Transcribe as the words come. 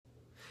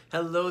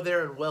Hello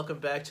there, and welcome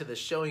back to the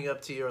Showing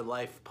Up to Your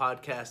Life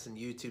podcast and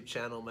YouTube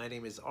channel. My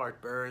name is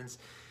Art Burns,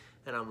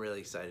 and I'm really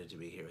excited to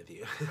be here with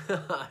you.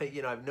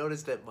 I've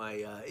noticed that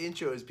my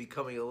intro is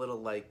becoming a little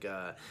like,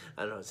 I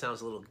don't know, it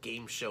sounds a little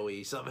game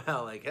showy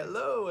somehow, like,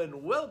 hello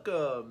and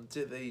welcome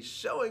to the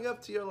Showing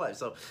Up to Your Life.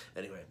 So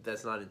anyway,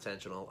 that's not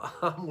intentional.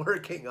 I'm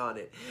working on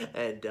it,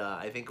 and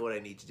I think what I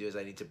need to do is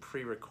I need to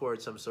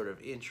pre-record some sort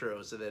of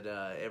intro so that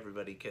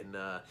everybody can,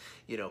 learn,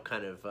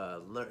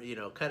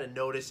 kind of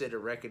notice it or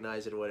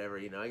recognize it or whatever.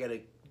 I got to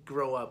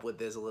grow up with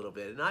this a little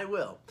bit, and I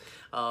will.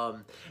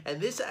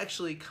 And this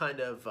actually kind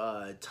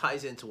of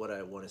ties into what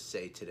I want to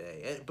say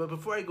today. But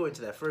before I go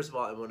into that, first of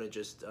all, I want to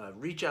just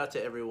reach out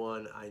to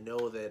everyone. I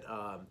know that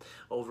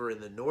over in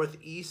the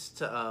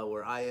Northeast,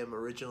 where I am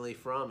originally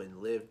from and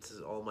lived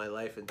all my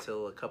life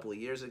until a couple of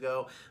years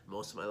ago,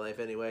 most of my life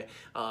anyway,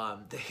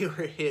 they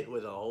were hit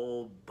with a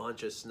whole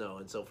bunch of snow.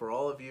 And so for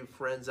all of you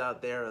friends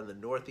out there in the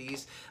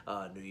Northeast,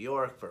 New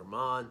York,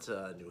 Vermont,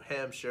 New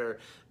Hampshire,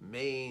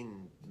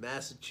 Maine,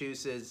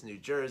 Massachusetts, New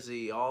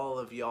Jersey, all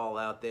of y'all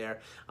out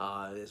there,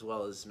 as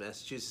well as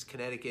Massachusetts,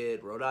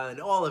 Connecticut, Rhode Island,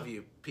 all of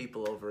you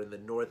people over in the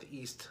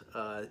northeast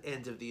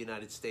end of the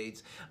United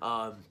States.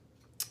 I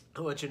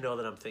want you to know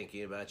that I'm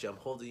thinking about you. I'm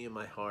holding you in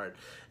my heart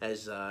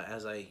as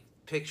I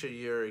picture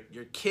your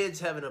kids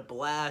having a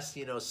blast,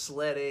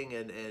 sledding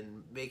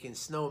and making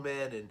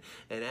snowmen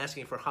and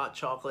asking for hot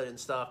chocolate and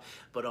stuff.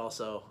 But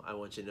also, I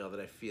want you to know that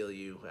I feel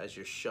you as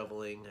you're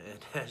shoveling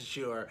and as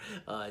you're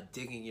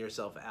digging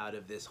yourself out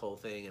of this whole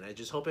thing. And I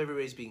just hope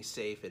everybody's being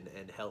safe and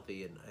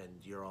healthy and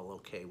you're all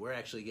okay. We're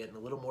actually getting a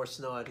little more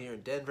snow out here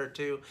in Denver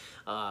too.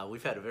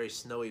 We've had a very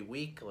snowy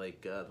week,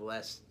 like the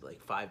last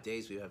 5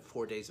 days. We've had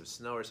 4 days of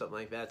snow or something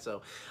like that.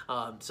 So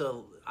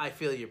I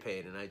feel your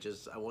pain, and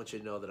I want you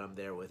to know that I'm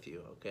there with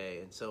you. Okay,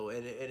 and so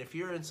and if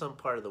you're in some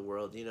part of the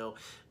world,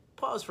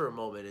 pause for a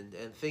moment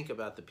and think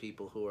about the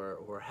people who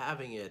are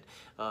having it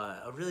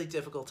a really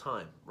difficult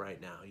time right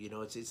now.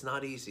 It's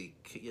not easy,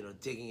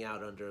 digging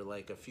out under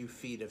like a few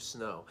feet of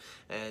snow,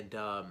 and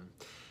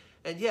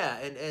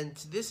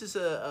this is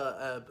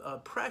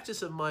a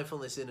practice of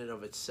mindfulness in and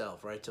of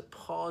itself, right? To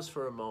pause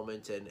for a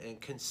moment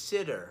and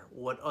consider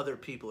what other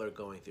people are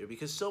going through,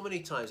 because so many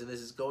times, and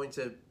this is going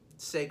to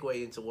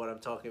segue into what I'm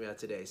talking about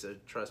today, so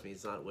trust me,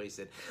 it's not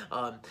wasted.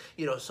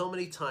 So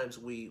many times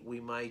we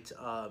might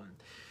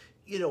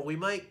we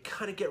might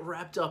kind of get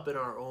wrapped up in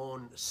our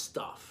own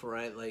stuff,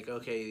 right? Like,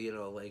 okay,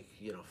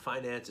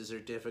 finances are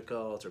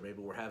difficult, or maybe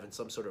we're having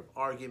some sort of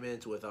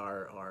argument with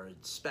our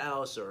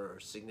spouse or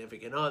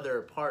significant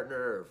other, partner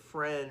or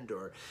friend,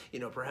 or,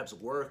 perhaps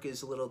work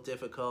is a little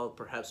difficult.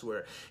 Perhaps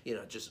we're,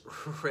 just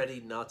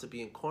ready not to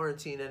be in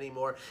quarantine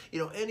anymore.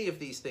 Any of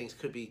these things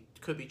could be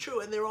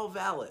true, and they're all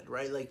valid,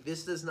 right? Like,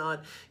 this does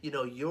not,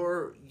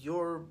 your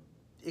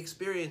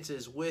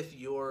experiences with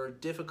your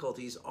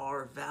difficulties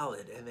are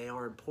valid, and they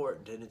are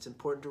important, and it's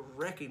important to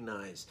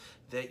recognize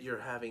that you're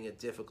having a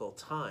difficult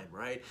time,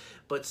 right?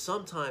 But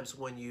sometimes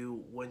when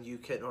you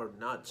can, or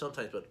not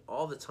sometimes, but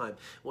all the time,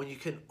 when you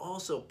can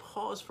also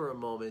pause for a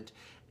moment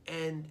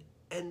and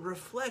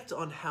reflect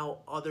on how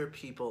other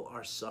people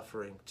are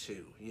suffering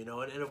too, and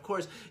of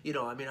course,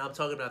 I'm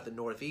talking about the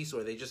Northeast,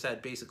 where they just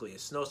had basically a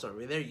snowstorm. I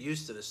mean, they're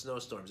used to the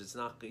snowstorms. It's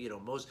not,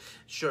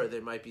 sure,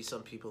 there might be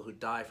some people who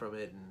die from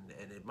it,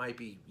 and it might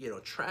be,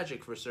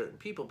 tragic for certain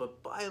people,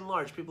 but by and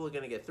large, people are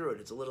going to get through it.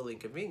 It's a little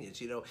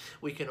inconvenience.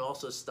 We can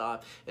also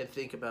stop and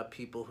think about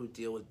people who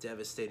deal with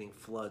devastating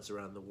floods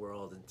around the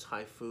world, and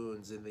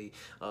typhoons in the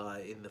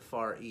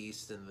Far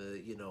East and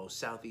the,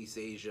 Southeast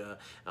Asia,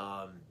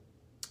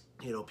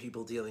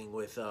 people dealing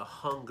with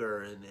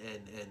hunger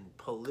and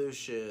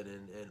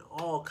pollution and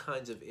all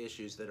kinds of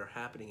issues that are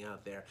happening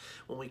out there.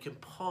 When we can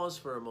pause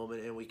for a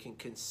moment and we can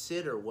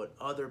consider what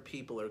other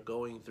people are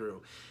going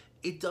through,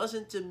 it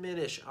doesn't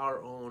diminish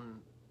our own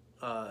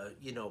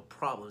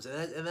problems.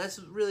 And that's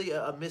really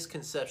a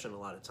misconception a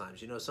lot of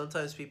times.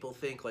 Sometimes people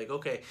think like,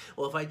 okay,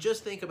 well, if I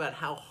just think about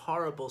how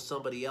horrible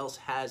somebody else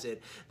has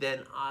it, then,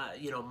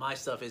 my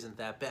stuff isn't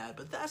that bad.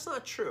 But that's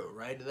not true,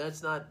 right?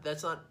 That's not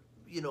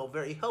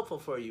very helpful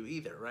for you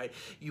either, right?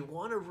 You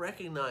want to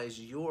recognize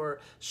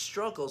your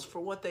struggles for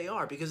what they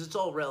are, because it's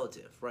all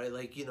relative, right?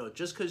 Like,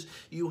 just because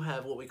you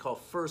have what we call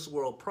first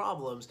world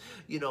problems,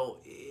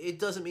 it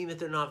doesn't mean that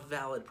they're not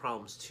valid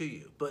problems to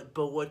you. But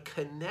what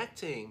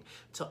connecting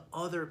to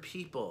other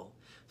people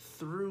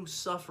through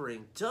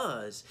suffering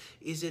does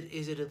is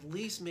it at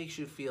least makes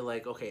you feel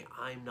like, okay,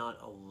 I'm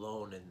not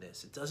alone in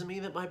this. It doesn't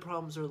mean that my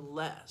problems are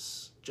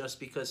less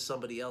just because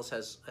somebody else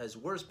has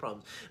worse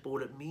problems, but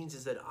what it means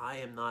is that I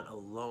am not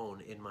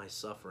alone in my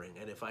suffering.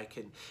 And if I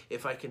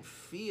can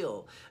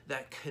feel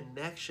that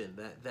connection,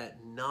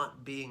 that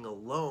not being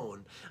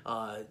alone,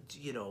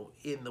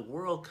 in the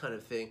world kind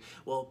of thing,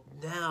 well,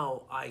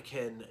 now I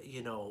can,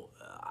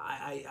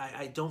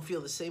 I don't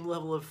feel the same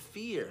level of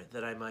fear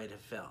that I might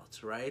have felt,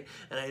 right?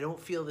 And I don't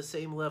feel the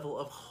same level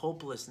of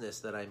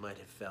hopelessness that I might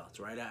have felt,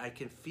 right? I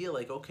can feel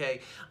like,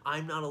 okay,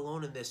 I'm not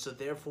alone in this, so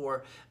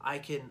therefore I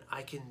can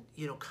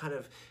kind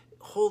of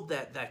hold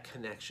that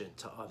connection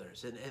to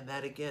others, and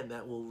that, again,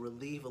 that will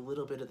relieve a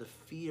little bit of the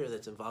fear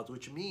that's involved,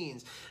 which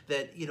means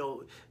that,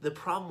 the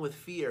problem with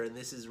fear, and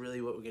this is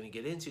really what we're going to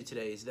get into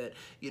today, is that,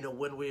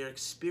 when we're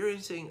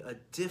experiencing a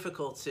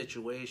difficult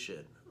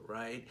situation,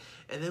 right,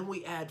 and then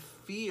we add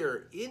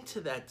fear into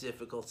that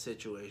difficult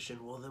situation,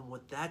 well, then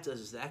what that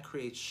does is that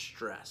creates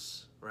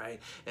stress,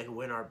 right? And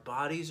when our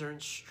bodies are in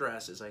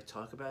stress, as I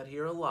talk about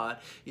here a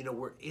lot,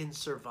 we're in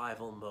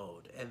survival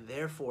mode. And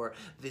therefore,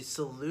 the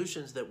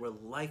solutions that we're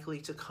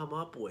likely to come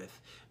up with,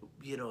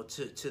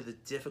 to the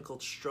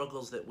difficult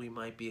struggles that we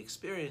might be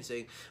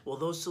experiencing, well,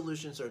 those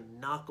solutions are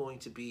not going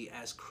to be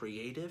as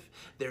creative.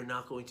 They're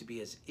not going to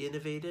be as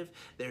innovative.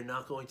 They're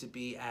not going to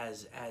be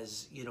as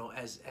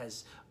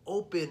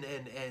open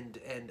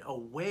and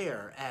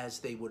aware as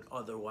they would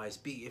otherwise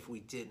be if we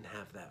didn't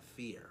have that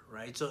fear,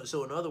 right?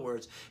 So in other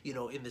words,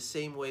 in the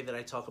same way that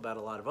I talk about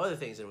a lot of other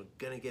things, and we're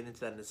going to get into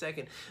that in a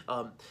second,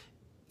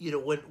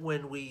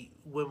 when we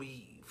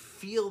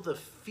feel the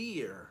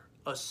fear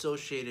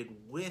associated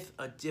with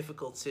a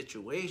difficult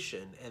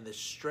situation and the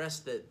stress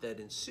that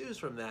ensues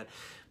from that,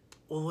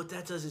 well, what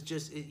that does is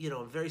just, in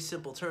very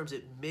simple terms,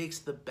 it makes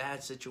the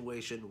bad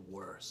situation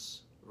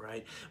worse.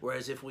 Right?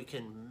 Whereas if we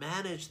can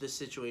manage the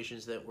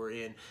situations that we're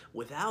in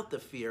without the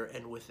fear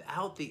and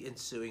without the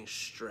ensuing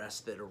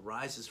stress that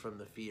arises from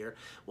the fear,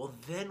 well,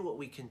 then what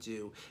we can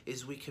do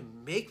is we can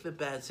make the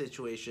bad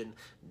situation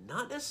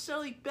not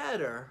necessarily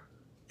better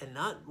and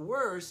not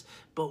worse,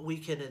 but we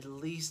can at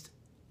least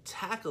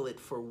tackle it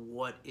for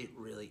what it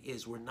really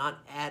is. We're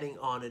not adding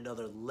on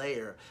another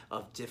layer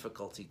of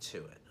difficulty to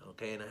it.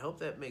 Okay, and I hope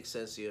that makes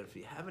sense to you. If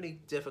you have any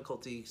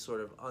difficulty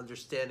sort of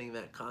understanding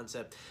that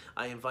concept,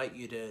 I invite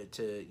you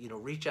to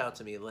reach out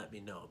to me and let me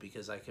know,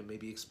 because I can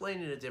maybe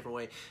explain it in a different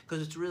way,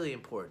 because it's really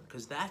important,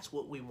 because that's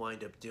what we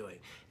wind up doing.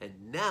 And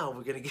now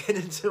we're going to get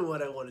into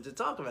what I wanted to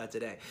talk about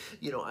today.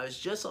 I was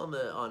just on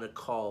a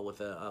call with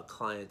a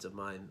client of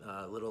mine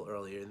a little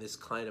earlier, and this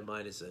client of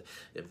mine is a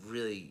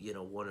really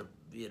one of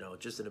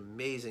just an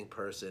amazing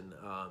person.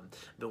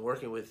 Been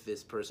working with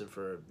this person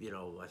for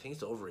I think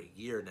it's over a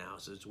year now,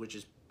 which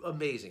is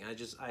amazing.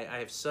 I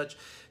have such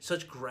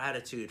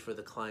gratitude for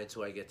the clients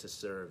who I get to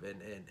serve,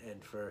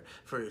 and for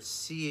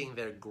seeing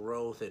their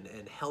growth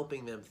and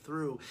helping them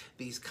through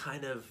these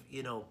kind of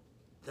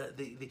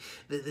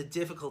the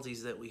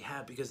difficulties that we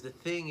have. Because the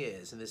thing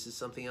is, and this is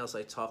something else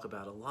I talk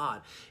about a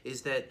lot,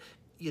 is that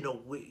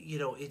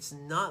it's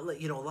not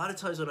like, a lot of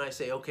times when I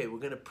say, okay, we're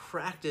going to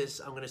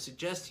practice, I'm going to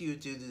suggest to you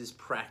do this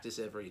practice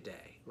every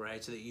day,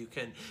 right? So that you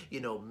can,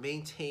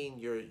 maintain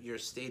your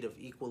state of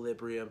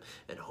equilibrium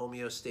and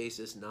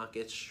homeostasis, not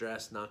get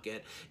stressed, not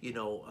get,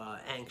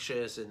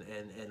 anxious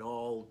and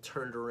all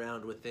turned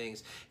around with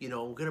things. We're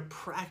going to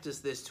practice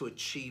this to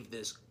achieve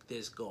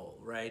this goal,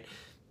 right?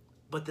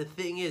 But the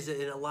thing is,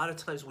 and a lot of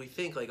times we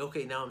think like,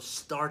 okay, now I'm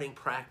starting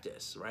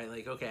practice, right?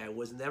 Like, okay, I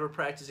was never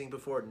practicing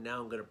before, now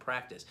I'm going to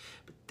practice.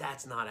 But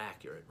that's not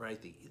accurate,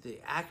 right? The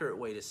accurate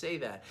way to say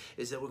that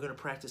is that we're going to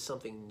practice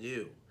something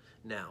new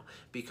now,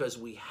 because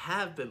we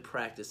have been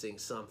practicing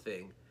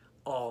something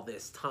all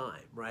this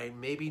time, right?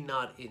 Maybe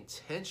not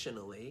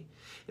intentionally,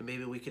 and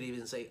maybe we could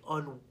even say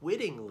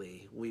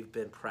unwittingly we've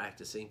been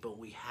practicing, but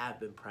we have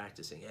been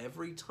practicing.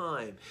 Every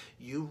time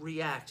you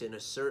react in a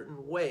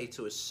certain way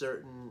to a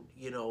certain,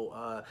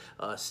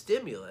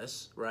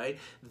 stimulus, right,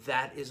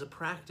 that is a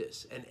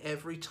practice. And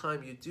every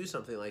time you do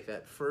something like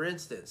that, for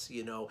instance,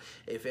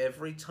 if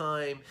every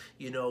time,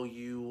 you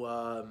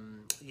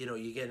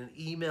get an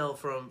email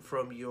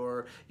from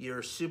your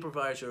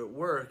supervisor at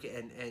work,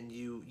 and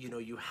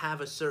you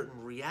have a certain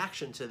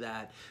reaction to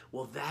that,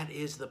 well, that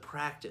is the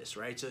practice,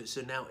 right?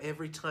 So now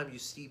every time you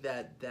see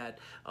that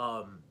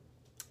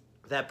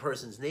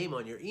person's name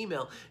on your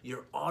email,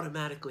 you're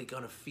automatically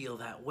going to feel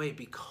that way,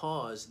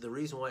 because the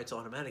reason why it's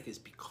automatic is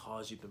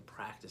because you've been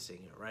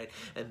practicing it, right?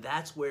 And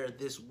that's where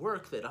this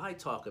work that I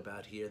talk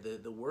about here,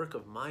 the work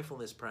of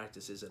mindfulness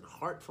practices and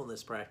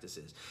heartfulness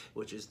practices,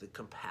 which is the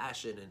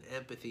compassion and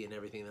empathy and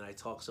everything that I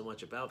talk so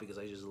much about because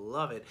I just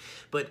love it.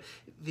 But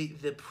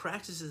the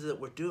practices that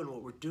we're doing,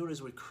 what we're doing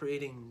is we're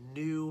creating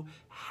new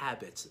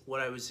habits. What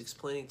I was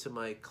explaining to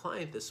my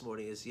client this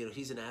morning is,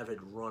 he's an avid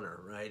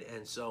runner, right?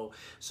 And so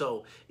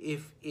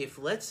if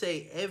let's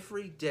say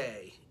every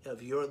day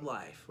of your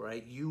life,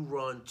 right, you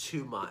run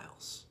 2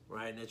 miles,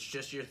 right, and it's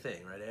just your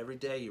thing, right, every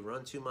day you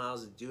run 2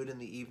 miles and do it in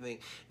the evening,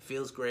 it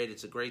feels great,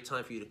 it's a great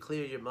time for you to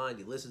clear your mind,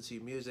 you listen to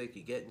your music,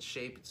 you get in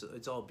shape,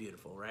 it's all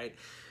beautiful, right?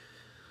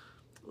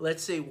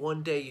 Let's say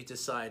one day you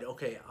decide,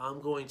 okay,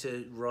 I'm going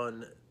to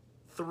run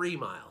 3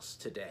 miles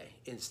today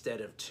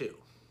instead of 2.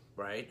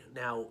 Right?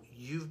 Now,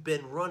 you've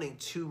been running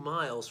 2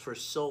 miles for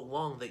so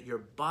long that your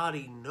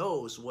body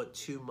knows what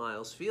 2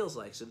 miles feels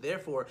like. So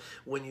therefore,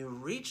 when you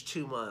reach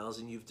 2 miles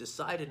and you've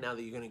decided now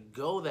that you're going to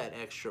go that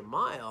extra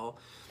mile,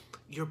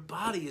 your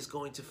body is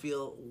going to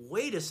feel,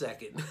 wait a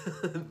second,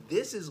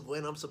 this is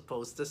when I'm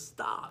supposed to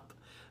stop,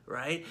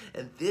 right?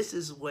 And this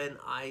is when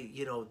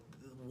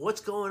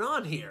what's going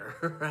on here,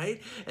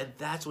 right? And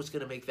that's what's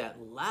going to make that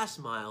last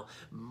mile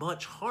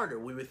much harder.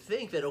 We would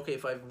think that, okay,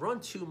 if I've run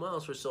 2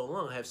 miles for so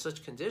long, I have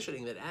such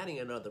conditioning that adding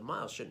another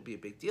mile shouldn't be a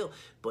big deal,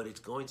 but it's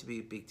going to be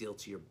a big deal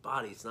to your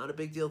body. It's not a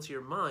big deal to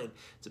your mind,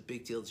 it's a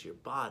big deal to your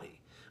body.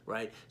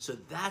 Right? So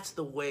that's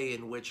the way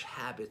in which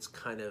habits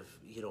kind of,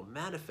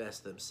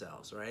 manifest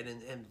themselves, right?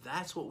 And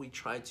that's what we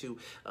try to,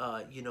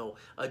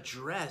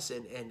 address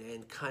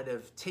and kind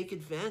of take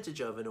advantage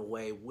of in a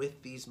way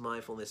with these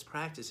mindfulness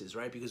practices,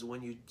 right? Because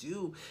when you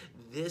do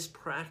this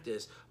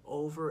practice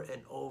over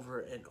and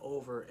over and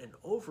over and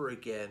over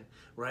again,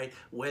 right?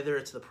 Whether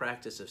it's the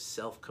practice of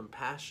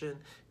self-compassion,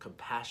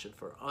 compassion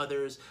for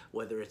others,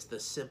 whether it's the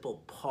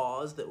simple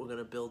pause that we're going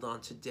to build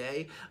on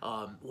today,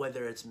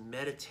 whether it's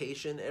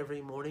meditation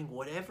every morning,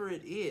 whatever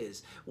it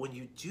is, when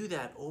you do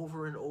that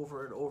over and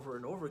over and over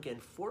and over again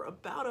for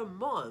about a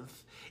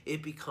month,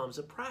 it becomes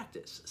a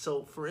practice.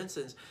 So for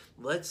instance,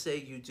 let's say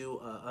you do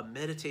a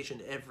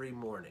meditation every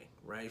morning,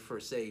 right? For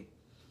say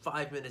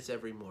 5 minutes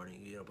every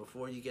morning,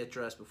 before you get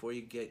dressed, before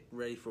you get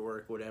ready for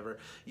work, whatever,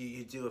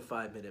 you do a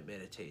 5-minute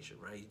meditation,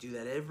 right? You do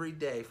that every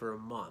day for a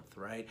month,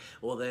 right?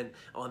 Well, then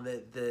on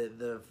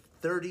the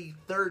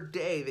 33rd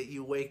day that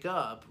you wake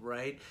up,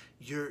 right,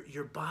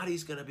 your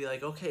body's going to be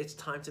like, okay, it's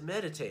time to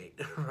meditate,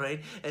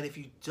 right? And if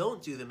you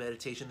don't do the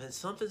meditation, then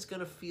something's going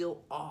to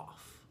feel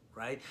off.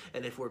 Right?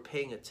 And if we're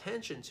paying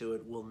attention to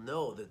it, we'll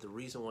know that the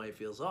reason why it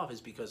feels off is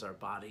because our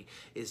body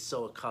is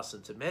so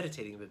accustomed to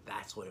meditating that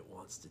that's what it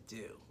wants to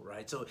do,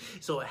 right?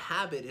 So a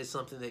habit is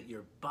something that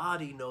your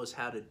body knows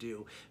how to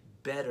do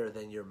better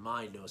than your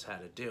mind knows how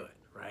to do it,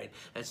 right?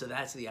 And so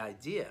that's the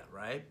idea,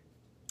 right?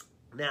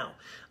 Now,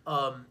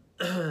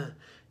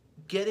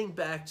 getting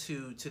back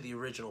to the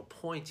original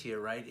point here,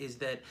 right, is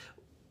that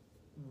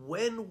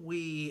when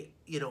we,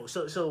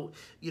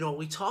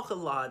 we talk a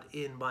lot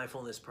in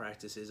mindfulness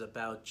practices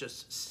about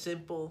just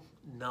simple,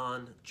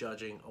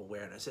 non-judging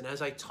awareness. And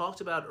as I talked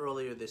about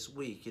earlier this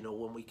week,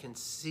 when we can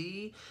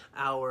see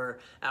our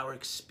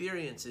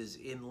experiences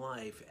in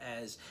life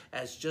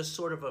as just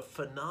sort of a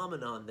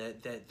phenomenon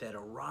that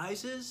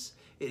arises,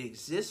 it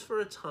exists for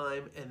a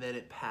time, and then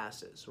it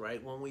passes,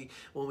 right? When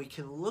we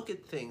can look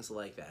at things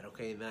like that,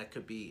 okay, and that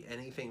could be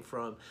anything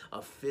from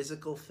a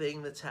physical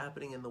thing that's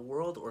happening in the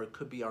world, or it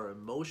could be our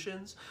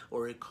emotions,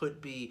 or it could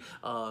be,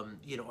 a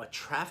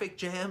traffic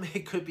jam.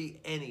 It could be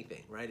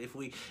anything, right? If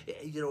we,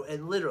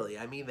 and literally,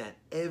 I mean that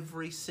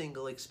every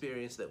single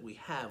experience that we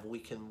have, we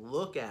can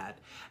look at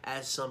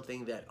as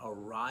something that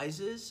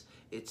arises.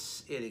 It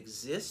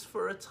exists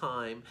for a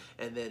time,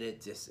 and then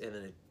it just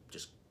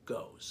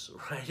goes,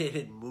 right?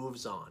 It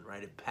moves on,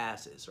 right? It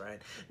passes,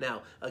 right?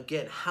 Now,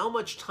 again, how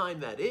much time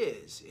that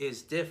is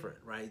different,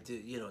 right?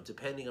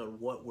 Depending on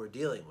what we're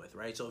dealing with,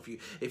 right? So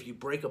if you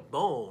break a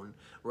bone,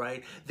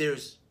 right,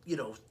 there's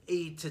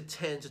 8 to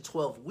 10 to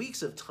 12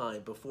 weeks of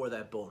time before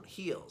that bone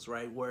heals,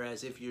 right?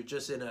 Whereas if you're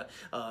just in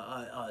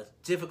a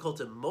difficult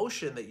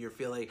emotion that you're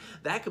feeling,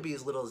 that could be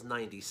as little as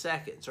 90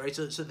 seconds, right?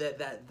 So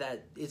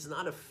that it's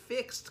not a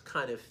fixed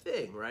kind of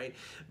thing, right?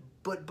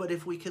 But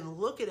if we can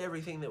look at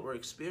everything that we're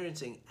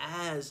experiencing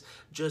as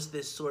just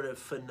this sort of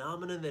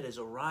phenomenon that is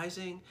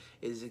arising,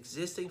 is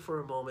existing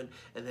for a moment,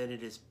 and then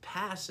it is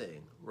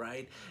passing,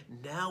 right?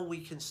 Now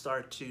we can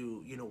start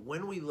to,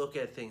 when we look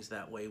at things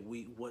that way,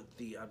 what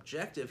the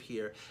objective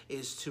here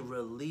is to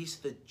release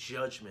the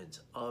judgment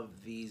of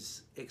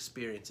these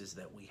experiences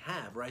that we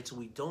have, right? So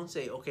we don't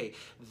say, okay,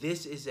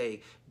 this is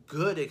a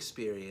good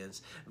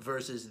experience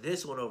versus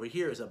this one over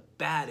here is a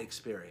bad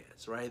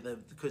experience, right?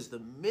 Because the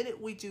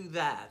minute we do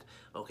that,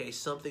 okay,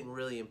 something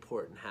really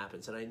important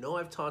happens. And I know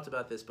I've talked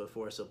about this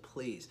before, so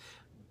please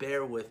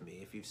bear with me.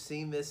 If you've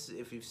seen this,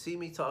 if you've seen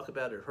me talk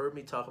about it or heard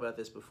me talk about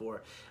this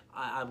before,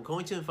 I'm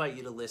going to invite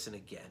you to listen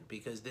again,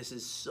 because this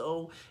is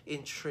so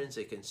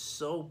intrinsic and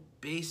so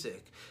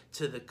basic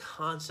to the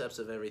concepts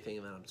of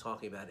everything that I'm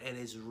talking about, and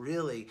is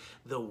really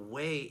the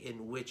way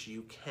in which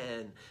you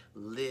can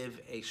live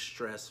a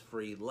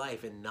stress-free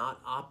life and not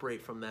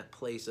operate from that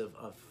place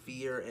of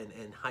fear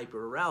and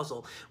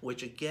hyper-arousal,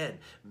 which again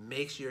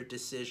makes your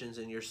decisions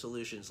and your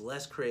solutions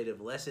less creative,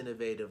 less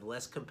innovative,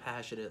 less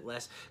compassionate,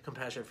 less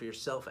compassion for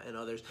yourself and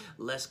others,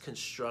 less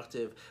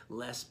constructive,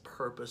 less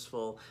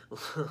purposeful,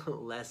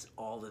 less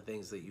all the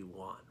things that you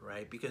want,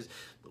 right? Because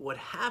what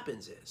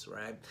happens is,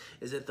 right,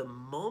 is that the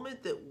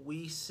moment that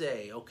we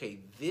say, okay,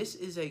 this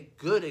is a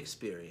good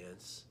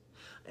experience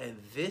and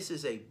this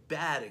is a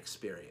bad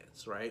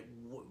experience, right?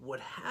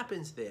 What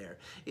happens there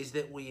is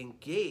that we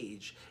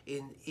engage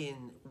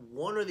in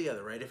one or the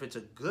other, right? If it's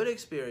a good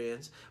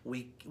experience,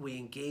 we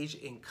engage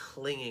in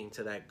clinging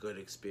to that good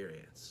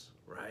experience,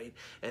 right?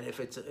 And if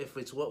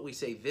it's what we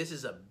say, this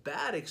is a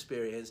bad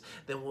experience,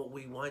 then what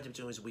we wind up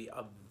doing is we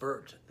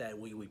avert that,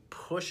 we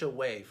push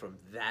away from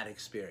that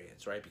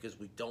experience, right? Because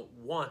we don't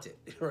want it,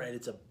 right?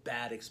 It's a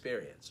bad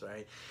experience,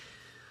 right?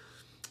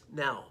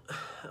 Now,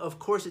 of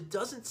course, it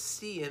doesn't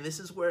see, and this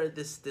is where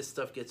this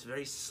stuff gets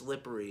very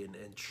slippery and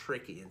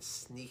tricky and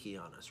sneaky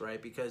on us,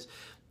 right? Because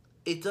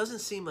it doesn't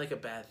seem like a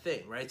bad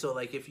thing, right? So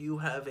like if you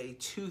have a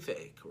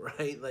toothache,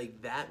 right,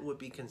 like that would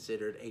be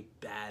considered a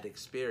bad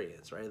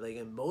experience, right? Like,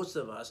 and most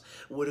of us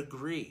would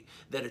agree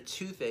that a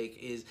toothache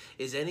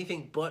is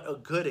anything but a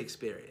good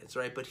experience,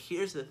 right? But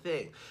here's the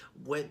thing,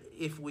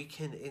 if we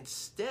can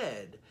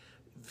instead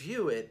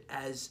view it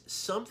as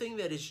something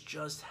that is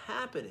just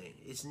happening,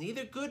 it's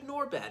neither good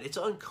nor bad, it's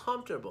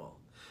uncomfortable,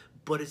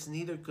 but it's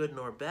neither good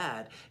nor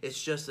bad.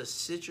 It's just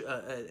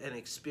an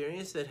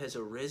experience that has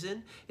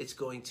arisen. It's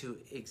going to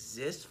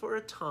exist for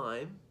a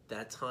time,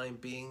 that time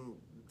being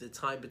the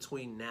time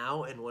between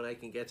now and when I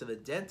can get to the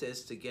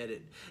dentist to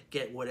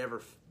get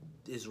whatever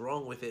is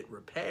wrong with it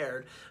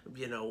repaired,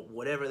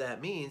 whatever that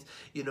means,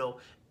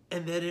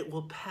 and then it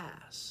will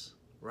pass.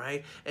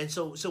 Right? And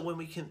so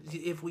when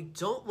if we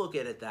don't look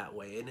at it that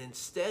way, and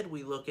instead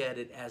we look at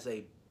it as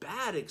a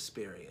bad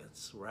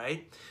experience,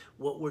 right?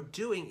 What we're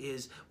doing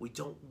is we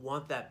don't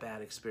want that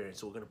bad experience,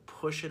 so we're going to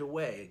push it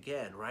away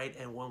again, right?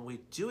 And when we're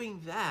doing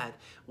that,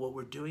 what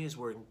we're doing is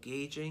we're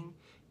engaging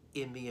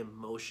in the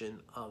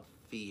emotion of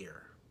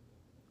fear.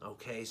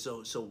 Okay,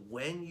 so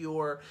when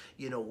you're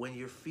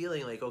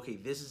feeling like, okay,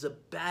 this is a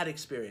bad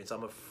experience,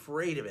 I'm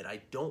afraid of it,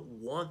 I don't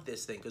want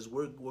this thing, because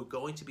we're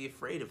going to be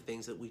afraid of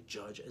things that we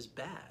judge as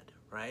bad,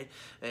 right?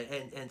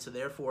 And so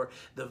therefore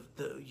the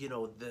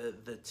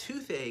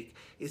toothache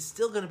is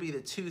still going to be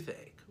the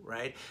toothache,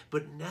 right?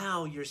 But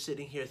now you're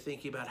sitting here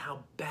thinking about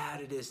how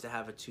bad it is to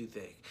have a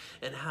toothache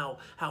and how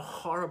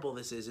horrible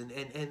this is, and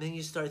then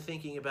you start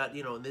thinking about,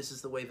 and this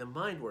is the way the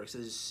mind works,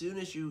 is as soon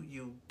as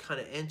you kind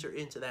of enter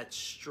into that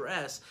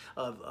stress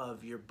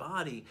of your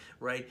body,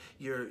 right,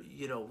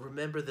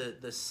 remember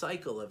the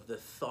cycle of the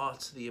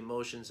thoughts, the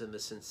emotions, and the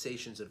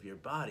sensations of your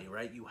body,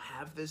 right? You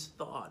have this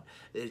thought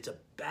that it's a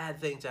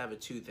bad thing to have a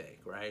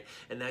toothache, right?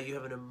 And now you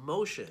have an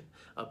emotion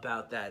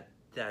about that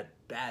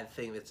bad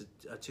thing that's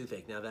a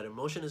toothache. Now that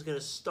emotion is going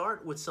to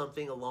start with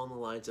something along the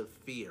lines of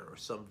fear, or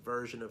some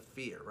version of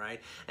fear, right?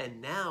 And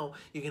now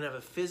you can have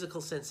a physical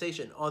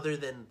sensation other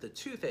than the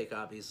toothache,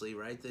 obviously,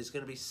 right? There's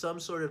going to be some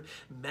sort of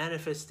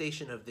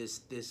manifestation of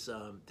this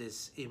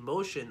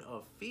emotion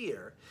of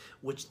fear,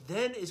 which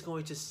then is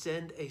going to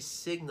send a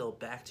signal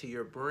back to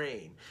your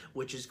brain,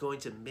 which is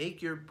going to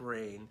make your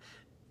brain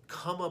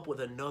come up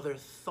with another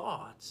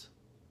thought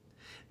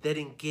that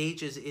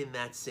engages in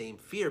that same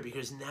fear,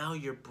 because now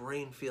your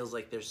brain feels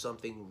like there's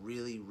something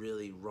really,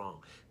 really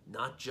wrong.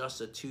 Not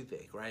just a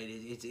toothache, right?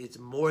 It's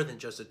more than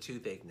just a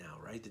toothache now,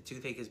 right? The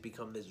toothache has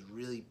become this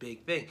really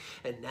big thing.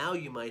 And now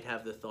you might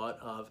have the thought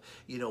of,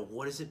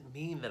 what does it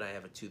mean that I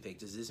have a toothache?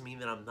 Does this mean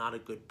that I'm not a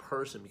good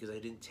person because I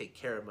didn't take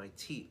care of my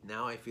teeth?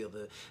 Now I feel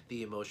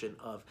the emotion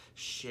of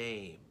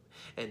shame.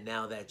 And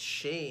now that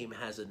shame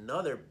has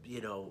another,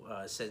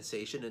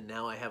 sensation, and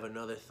now I have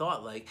another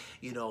thought, like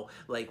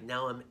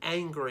now I'm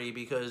angry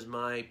because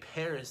my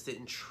parents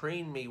didn't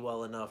train me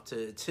well enough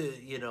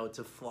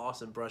to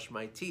floss and brush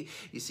my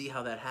teeth. You see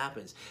how that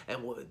happens,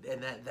 and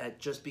that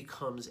just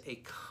becomes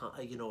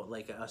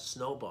like a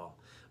snowball,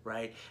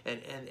 right?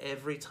 And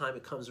every time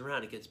it comes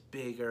around, it gets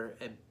bigger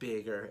and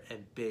bigger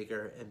and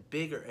bigger and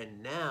bigger,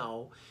 and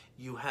now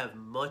you have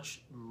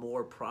much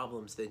more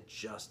problems than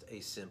just a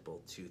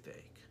simple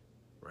toothache.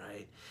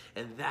 Right?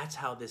 And that's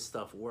how this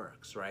stuff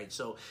works, right?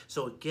 So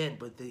again,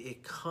 but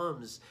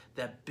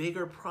that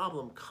bigger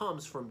problem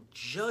comes from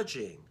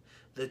judging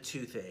the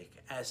toothache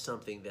as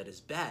something that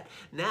is bad.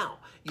 Now,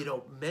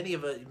 many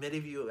of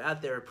you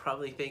out there are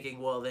probably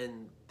thinking, well,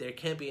 then there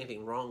can't be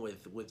anything wrong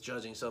with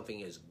judging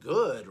something as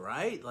good,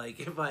 right? Like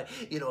if I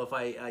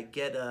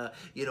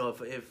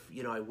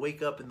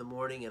wake up in the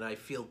morning and I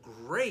feel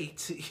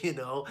great,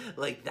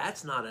 like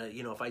that's not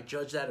if I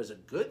judge that as a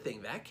good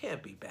thing, that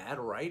can't be bad,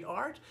 right,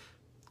 Art?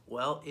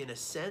 Well, in a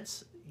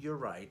sense, you're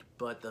right,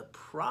 but the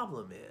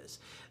problem is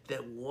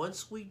that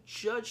once we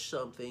judge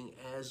something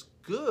as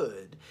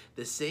good,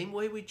 the same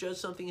way we judge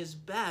something as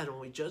bad, when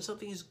we judge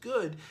something as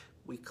good,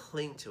 we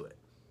cling to it,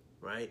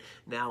 right?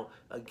 Now,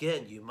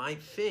 again, you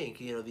might think,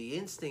 the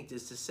instinct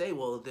is to say,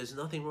 well, there's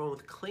nothing wrong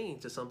with clinging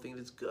to something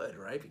that's good,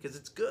 right? Because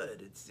it's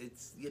good.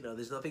 It's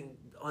there's nothing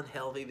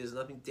unhealthy, there's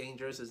nothing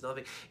dangerous, there's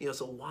nothing,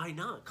 so why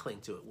not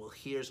cling to it? Well,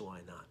 here's why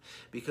not.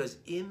 Because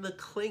in the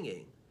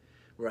clinging,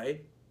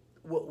 right,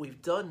 what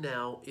we've done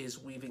now is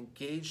we've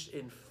engaged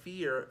in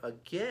fear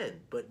again,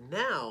 but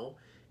now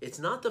it's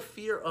not the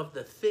fear of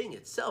the thing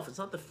itself, it's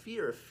not the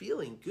fear of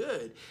feeling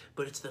good,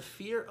 but it's the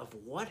fear of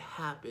what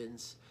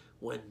happens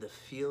when the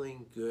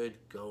feeling good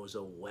goes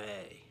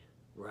away,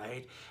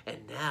 right? And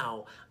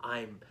now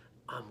I'm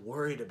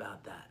worried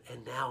about that,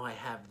 and now I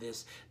have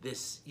this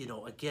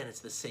again,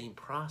 it's the same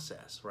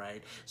process,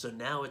 right? So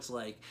now it's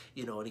like,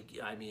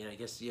 I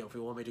guess, if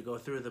you want me to go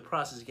through the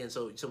process again,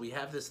 so we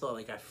have this thought,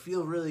 like I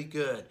feel really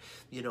good,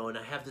 and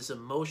I have this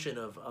emotion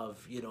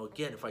of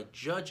again, if I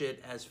judge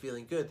it as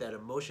feeling good, that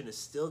emotion is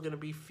still going to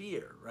be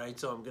fear, right?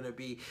 So I'm going to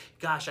be,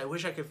 gosh, I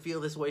wish I could feel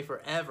this way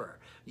forever,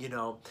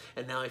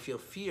 and now I feel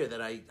fear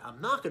that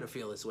I'm not going to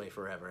feel this way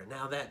forever, and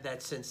now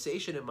that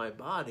sensation in my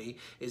body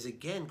is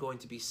again going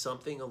to be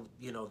something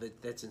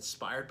that's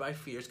inspired by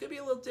fear. It's going to be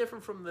a little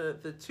different from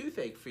the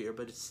toothache fear,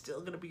 but it's still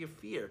going to be a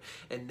fear.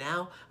 And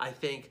now I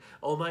think,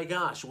 oh my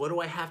gosh, what do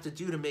I have to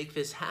do to make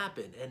this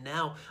happen? And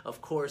now,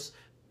 of course,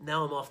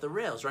 now I'm off the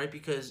rails, right?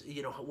 Because,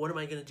 what am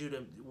I going to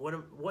do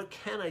what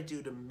can I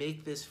do to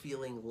make this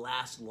feeling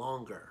last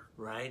longer,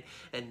 right?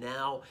 And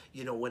now,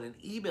 when an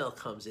email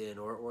comes in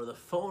or the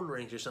phone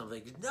rings or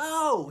something,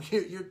 no,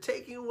 you're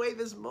taking away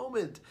this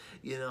moment,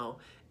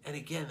 And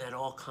again, that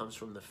all comes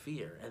from the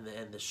fear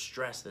and the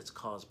stress that's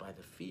caused by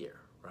the fear,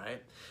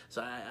 right?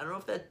 So I don't know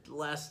if that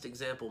last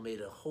example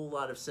made a whole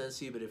lot of sense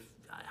to you, but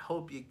I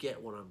hope you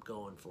get what I'm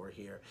going for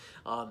here.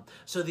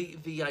 So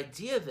the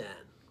idea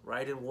then,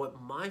 right, and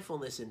what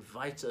mindfulness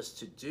invites us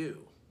to do,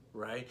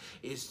 right,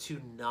 is to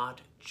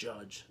not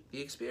judge the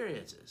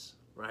experiences,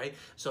 right?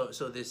 So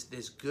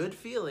this good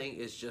feeling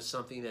is just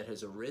something that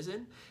has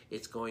arisen.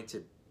 It's going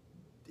to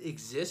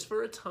exist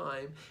for a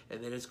time,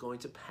 and then it's going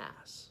to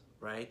pass,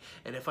 right?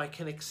 And if I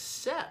can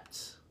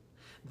accept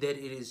that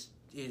it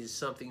is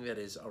something that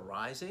is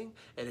arising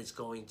and it's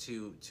going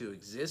to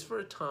exist for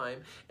a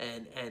time,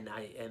 and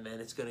then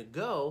it's going to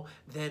go,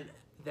 then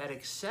that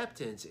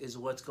acceptance is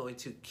what's going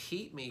to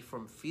keep me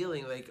from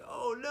feeling like,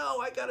 oh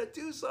no, I gotta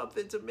do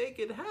something to make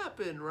it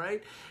happen,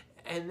 right?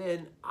 And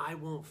then I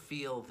won't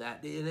feel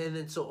that. And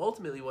then so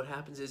ultimately what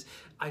happens is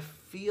I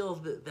feel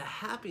the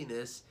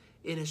happiness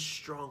in a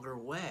stronger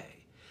way.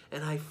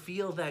 And I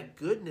feel that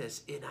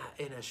goodness in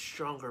a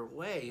stronger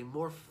way,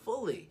 more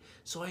fully.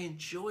 So I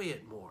enjoy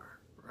it more,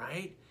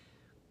 right?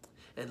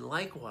 And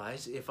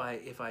likewise, if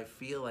I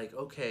feel like,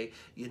 okay,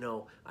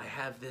 I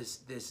have this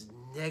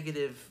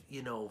negative,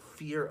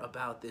 fear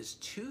about this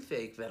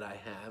toothache that I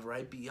have,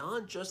 right,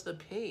 beyond just the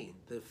pain,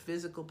 the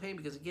physical pain,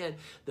 because again,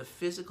 the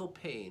physical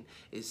pain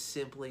is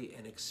simply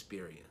an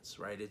experience,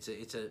 right? It's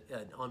an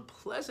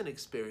unpleasant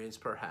experience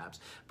perhaps,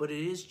 but it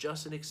is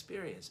just an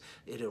experience.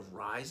 It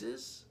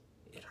arises,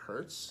 it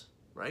hurts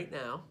right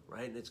now,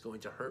 right, and it's going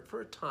to hurt for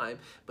a time,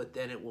 but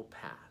then it will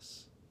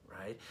pass.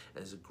 Right?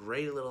 As a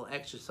great little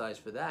exercise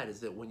for that is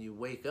that when you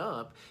wake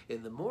up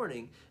in the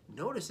morning,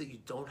 notice that you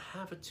don't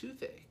have a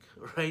toothache,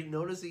 right?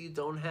 Notice that you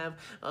don't have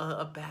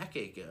a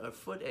backache, a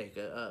footache,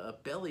 a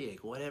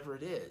bellyache, whatever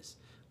it is,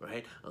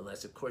 right?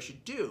 Unless, of course, you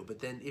do. But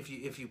then if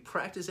you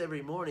practice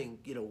every morning,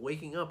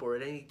 waking up or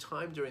at any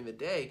time during the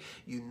day,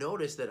 you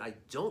notice that I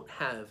don't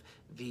have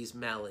these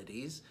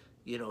maladies,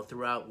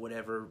 throughout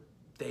whatever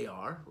they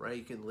are, right?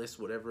 You can list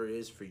whatever it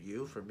is for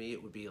you. For me,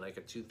 it would be like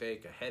a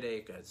toothache, a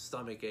headache, a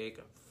stomach ache,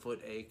 a foot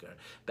ache, or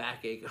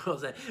backache, all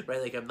that, right?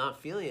 Like I'm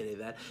not feeling any of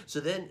that. So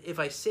then if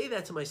I say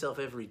that to myself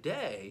every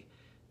day,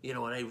 and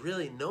I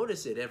really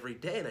notice it every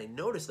day, and I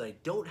notice that I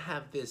don't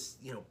have this,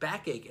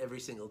 backache every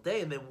single day,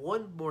 and then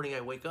one morning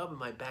I wake up and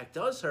my back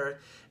does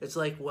hurt, it's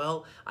like,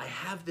 well, I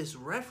have this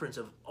reference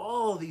of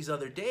all these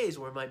other days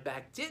where my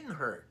back didn't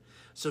hurt.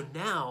 So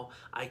now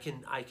I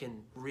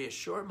can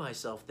reassure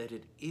myself that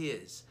it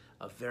is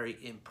a very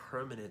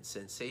impermanent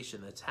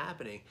sensation that's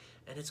happening,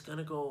 and it's going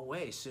to go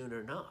away soon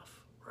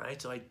enough,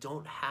 right? So I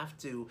don't have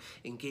to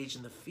engage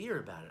in the fear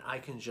about it. I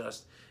can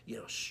just,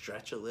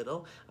 stretch a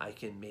little. I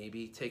can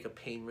maybe take a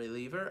pain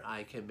reliever.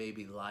 I can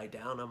maybe lie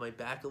down on my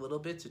back a little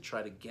bit to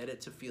try to get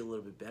it to feel a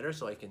little bit better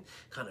so I can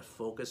kind of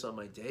focus on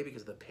my day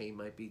because the pain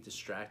might be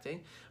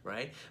distracting,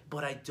 right?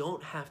 But I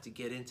don't have to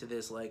get into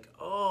this like,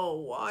 oh,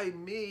 why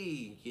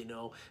me?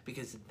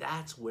 Because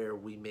that's where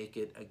we make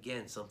it,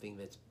 again, something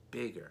that's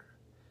bigger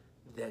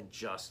than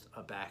just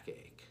a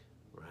backache,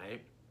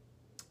 right?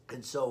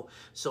 And so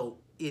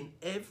in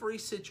every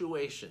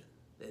situation,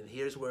 and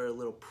here's where a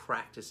little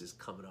practice is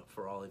coming up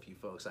for all of you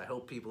folks. I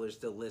hope people are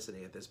still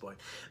listening at this point.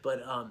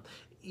 But,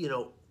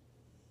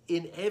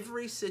 in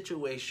every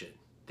situation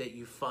that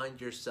you find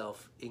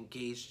yourself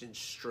engaged in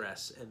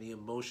stress and the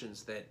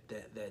emotions that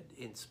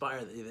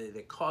inspire,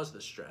 that cause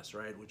the stress,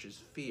 right, which is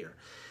fear,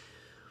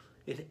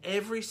 in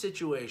every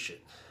situation,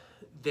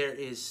 there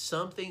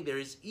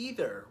is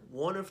either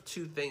one of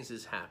two things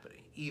is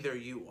happening. Either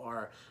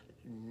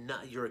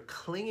you're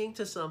clinging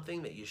to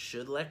something that you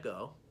should let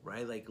go,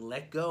 right? Like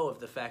let go of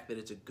the fact that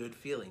it's a good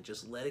feeling.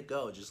 Just let it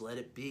go. Just let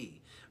it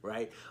be,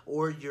 right?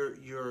 Or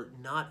you're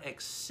not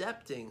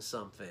accepting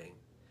something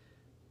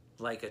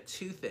like a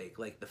toothache,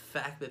 like the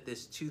fact that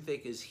this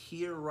toothache is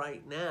here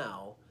right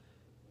now,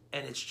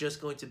 and it's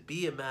just going to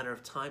be a matter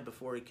of time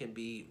before it can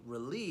be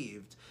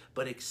relieved,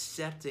 but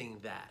accepting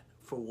that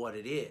for what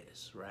it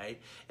is, right?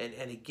 And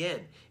again,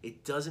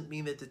 it doesn't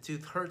mean that the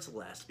tooth hurts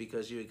less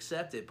because you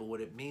accept it, but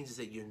what it means is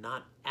that you're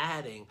not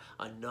adding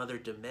another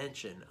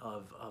dimension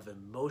of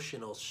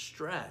emotional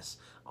stress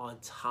on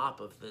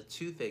top of the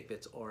toothache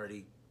that's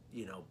already,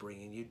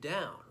 bringing you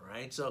down,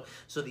 right? So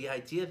the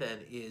idea then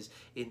is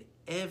in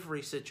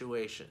every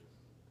situation,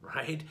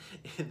 right,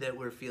 that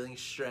we're feeling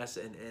stress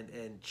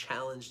and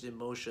challenged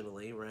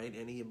emotionally, right,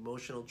 any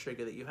emotional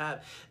trigger that you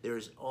have,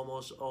 there's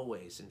almost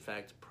always, in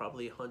fact,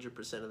 probably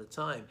 100% of the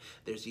time,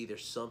 there's either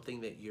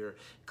something that you're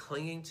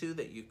clinging to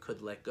that you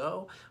could let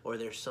go, or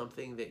there's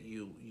something that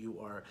you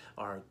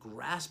are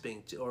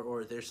grasping to,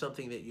 or there's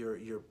something that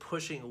you're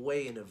pushing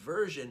away in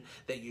aversion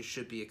that you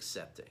should be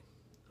accepting.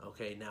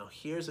 Okay, now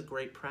here's a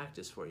great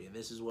practice for you, and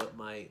this is what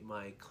my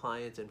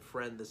client and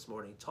friend this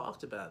morning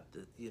talked about,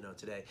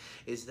 today,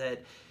 is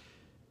that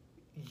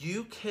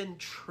you can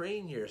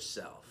train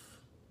yourself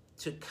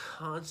to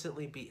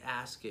constantly be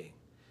asking,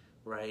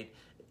 right?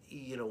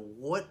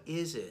 What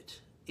is it?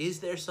 Is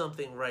there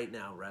something right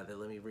now, rather,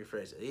 let me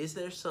rephrase it. Is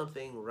there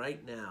something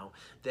right now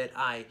that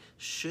I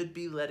should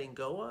be letting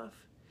go of?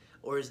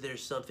 Or is there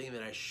something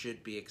that I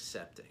should be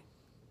accepting?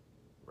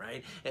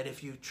 Right? And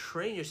if you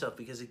train yourself,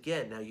 because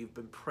again, now you've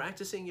been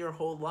practicing your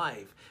whole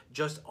life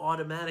just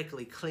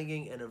automatically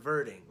clinging and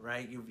averting,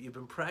 right? You've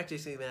been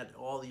practicing that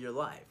all your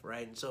life,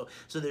 right? And so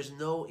there's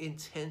no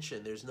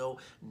intention, there's no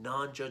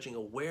non-judging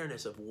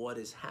awareness of what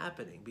is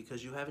happening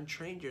because you haven't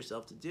trained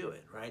yourself to do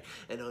it, right?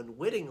 And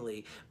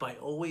unwittingly, by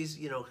always,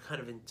 kind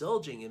of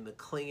indulging in the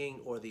clinging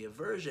or the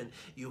aversion,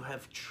 you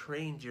have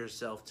trained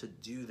yourself to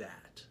do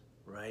that.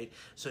 Right?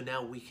 So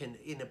now we can,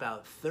 in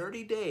about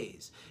 30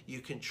 days, you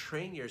can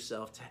train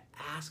yourself to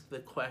ask the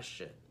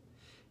question,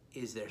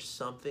 is there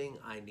something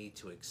I need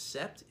to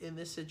accept in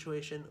this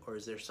situation, or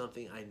is there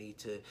something I need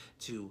to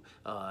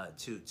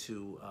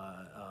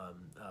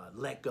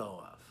let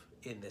go of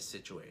in this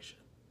situation,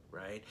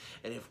 right?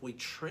 And if we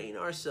train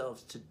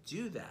ourselves to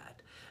do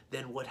that,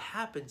 then what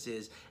happens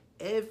is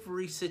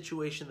every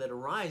situation that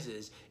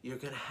arises, you're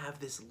going to have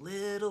this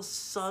little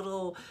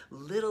subtle,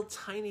 little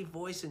tiny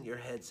voice in your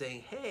head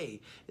saying,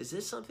 hey, is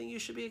this something you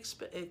should be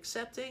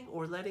accepting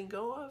or letting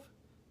go of?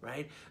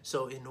 Right?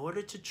 So in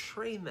order to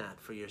train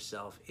that for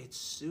yourself, it's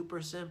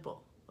super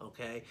simple,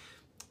 okay?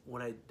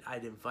 What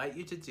I'd invite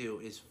you to do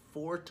is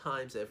 4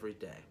 times every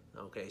day.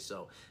 Okay,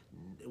 so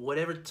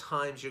whatever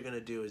times you're going to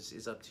do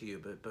is up to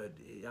you, but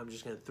I'm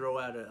just going to throw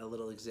out a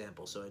little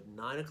example. So at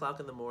 9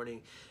 o'clock in the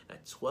morning,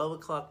 at 12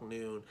 o'clock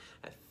noon,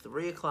 at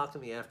 3 o'clock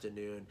in the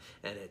afternoon,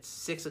 and at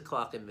 6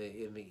 o'clock in the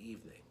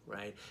evening,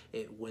 right?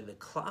 When the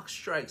clock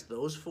strikes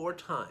those 4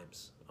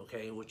 times,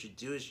 okay, what you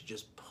do is you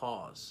just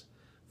pause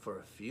for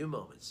a few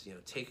moments.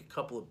 Take a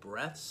couple of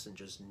breaths and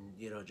just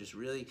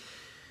really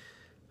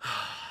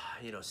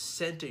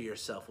center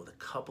yourself with a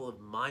couple of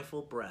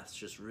mindful breaths,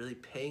 just really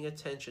paying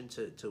attention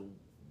to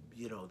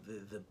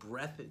the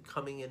breath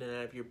coming in and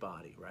out of your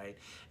body, right?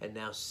 And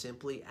now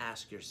simply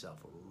ask yourself,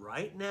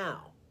 right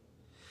now,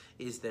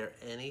 is there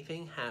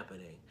anything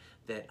happening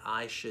that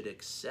I should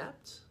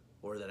accept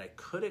or that I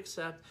could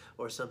accept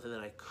or something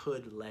that I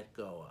could let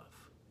go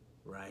of,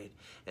 right?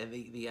 And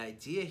the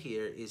idea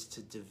here is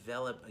to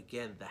develop,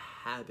 again, the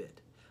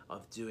habit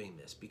of doing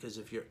this, because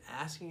if you're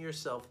asking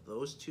yourself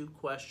those 2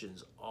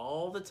 questions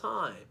all the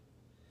time,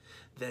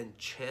 then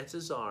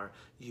chances are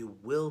you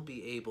will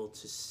be able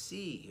to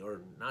see,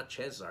 or not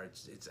chances are,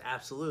 it's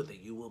absolute that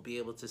you will be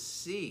able to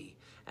see,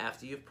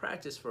 after you've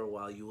practiced for a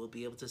while, you will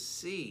be able to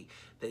see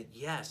that,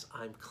 yes,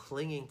 I'm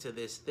clinging to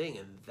this thing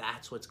and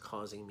that's what's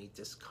causing me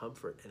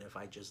discomfort. And if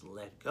I just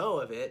let go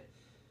of it,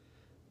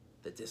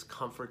 the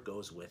discomfort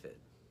goes with it.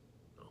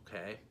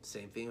 Okay,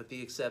 same thing with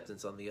the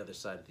acceptance on the other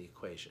side of the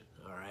equation.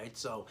 All right,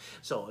 so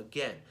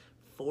again,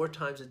 4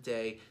 times a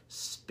day,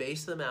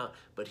 space them out,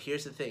 but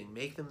here's the thing,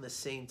 make them the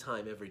same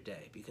time every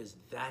day, because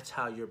that's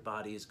how your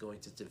body is going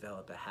to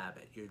develop a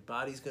habit. Your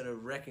body's going to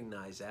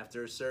recognize,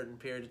 after a certain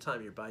period of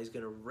time, your body's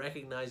going to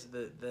recognize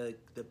the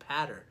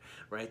pattern,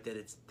 right? That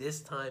it's this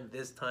time,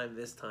 this time,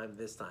 this time,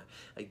 this time.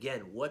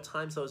 Again, what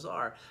times those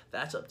are,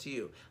 that's up to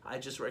you. I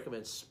just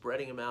recommend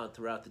spreading them out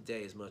throughout the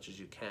day as much as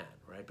you can,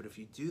 right? But if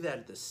you do that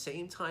at the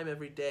same time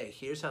every day,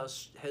 here's how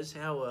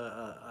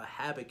a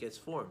habit gets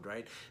formed,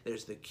 right?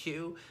 There's the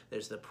cue,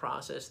 there's the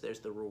process, there's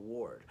the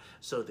reward.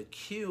 So the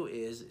cue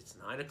is, it's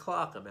 9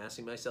 o'clock, I'm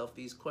asking myself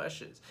these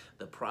questions.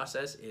 The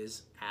process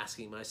is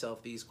asking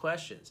myself these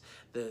questions.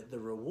 The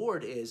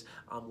reward is,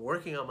 I'm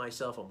working on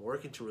myself, I'm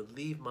working to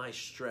relieve my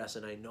stress,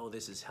 and I know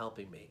this is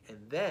helping me. And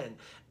then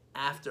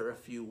after a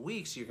few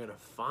weeks, you're going to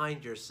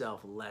find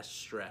yourself less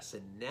stressed.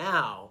 And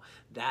now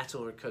that's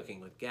when we're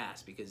cooking with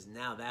gas, because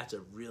now that's a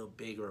real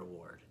big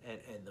reward.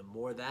 And the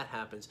more that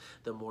happens,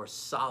 the more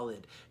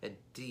solid and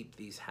deep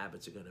these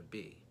habits are going to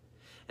be.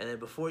 And then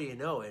before you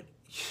know it,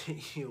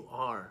 you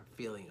are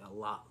feeling a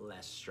lot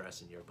less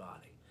stress in your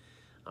body.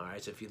 All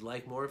right, so if you'd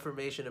like more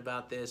information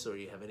about this or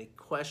you have any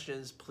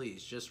questions,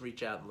 please just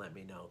reach out and let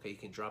me know. Okay, you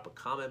can drop a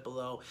comment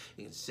below,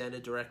 you can send a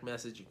direct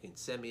message, you can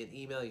send me an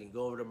email, you can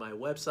go over to my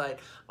website,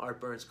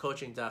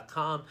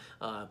 artburnscoaching.com,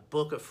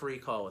 book a free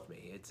call with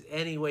me. It's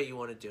any way you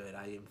want to do it.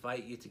 I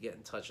invite you to get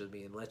in touch with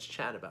me and let's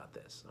chat about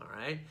this, all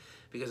right?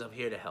 Because I'm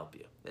here to help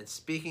you. And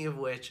speaking of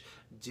which,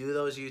 do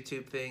those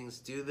YouTube things,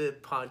 do the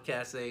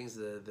podcast things,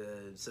 the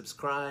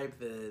subscribe,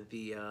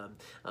 the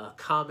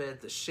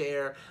comment, the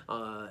share,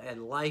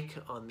 and like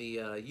on the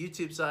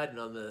YouTube side, and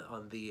on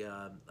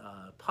the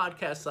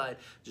podcast side,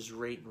 just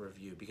rate and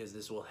review, because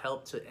this will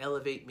help to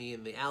elevate me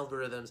in the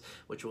algorithms,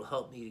 which will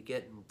help me to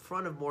get in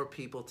front of more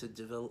people to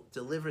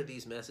deliver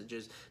these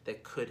messages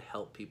that could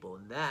help people.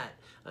 And that,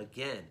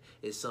 again,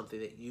 is something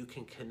that you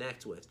can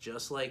connect with.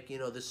 Just like,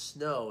 the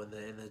snow and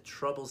the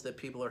troubles that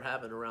people are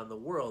having around the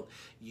world,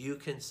 you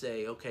can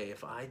say, okay,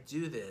 if I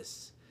do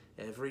this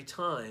every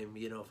time,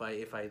 you know,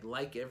 if I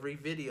like every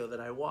video that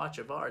I watch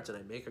of arts and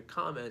I make a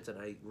comment and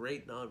I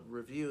rate and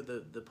review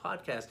the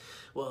podcast,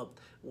 well,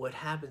 what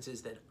happens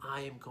is that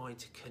I am going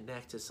to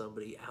connect to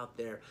somebody out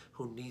there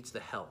who needs the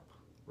help,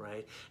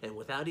 right? And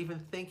without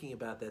even thinking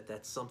about that,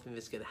 that's something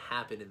that's going to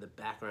happen in the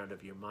background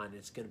of your mind. And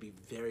it's going to be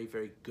very,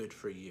 very good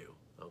for you.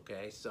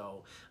 Okay,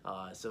 so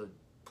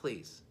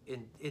please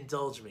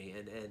indulge me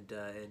and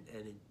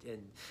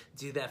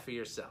do that for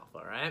yourself.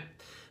 All right.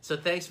 So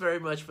thanks very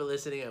much for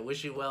listening. I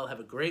wish you well. Have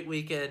a great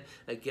weekend.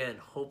 Again,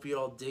 hope you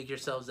all dig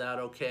yourselves out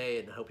okay,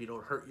 and hope you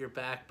don't hurt your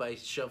back by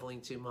shoveling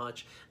too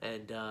much.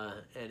 And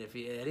if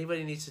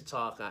anybody needs to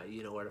talk,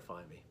 you know where to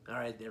find me. All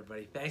right,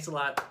 everybody. Thanks a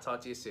lot.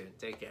 Talk to you soon.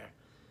 Take care.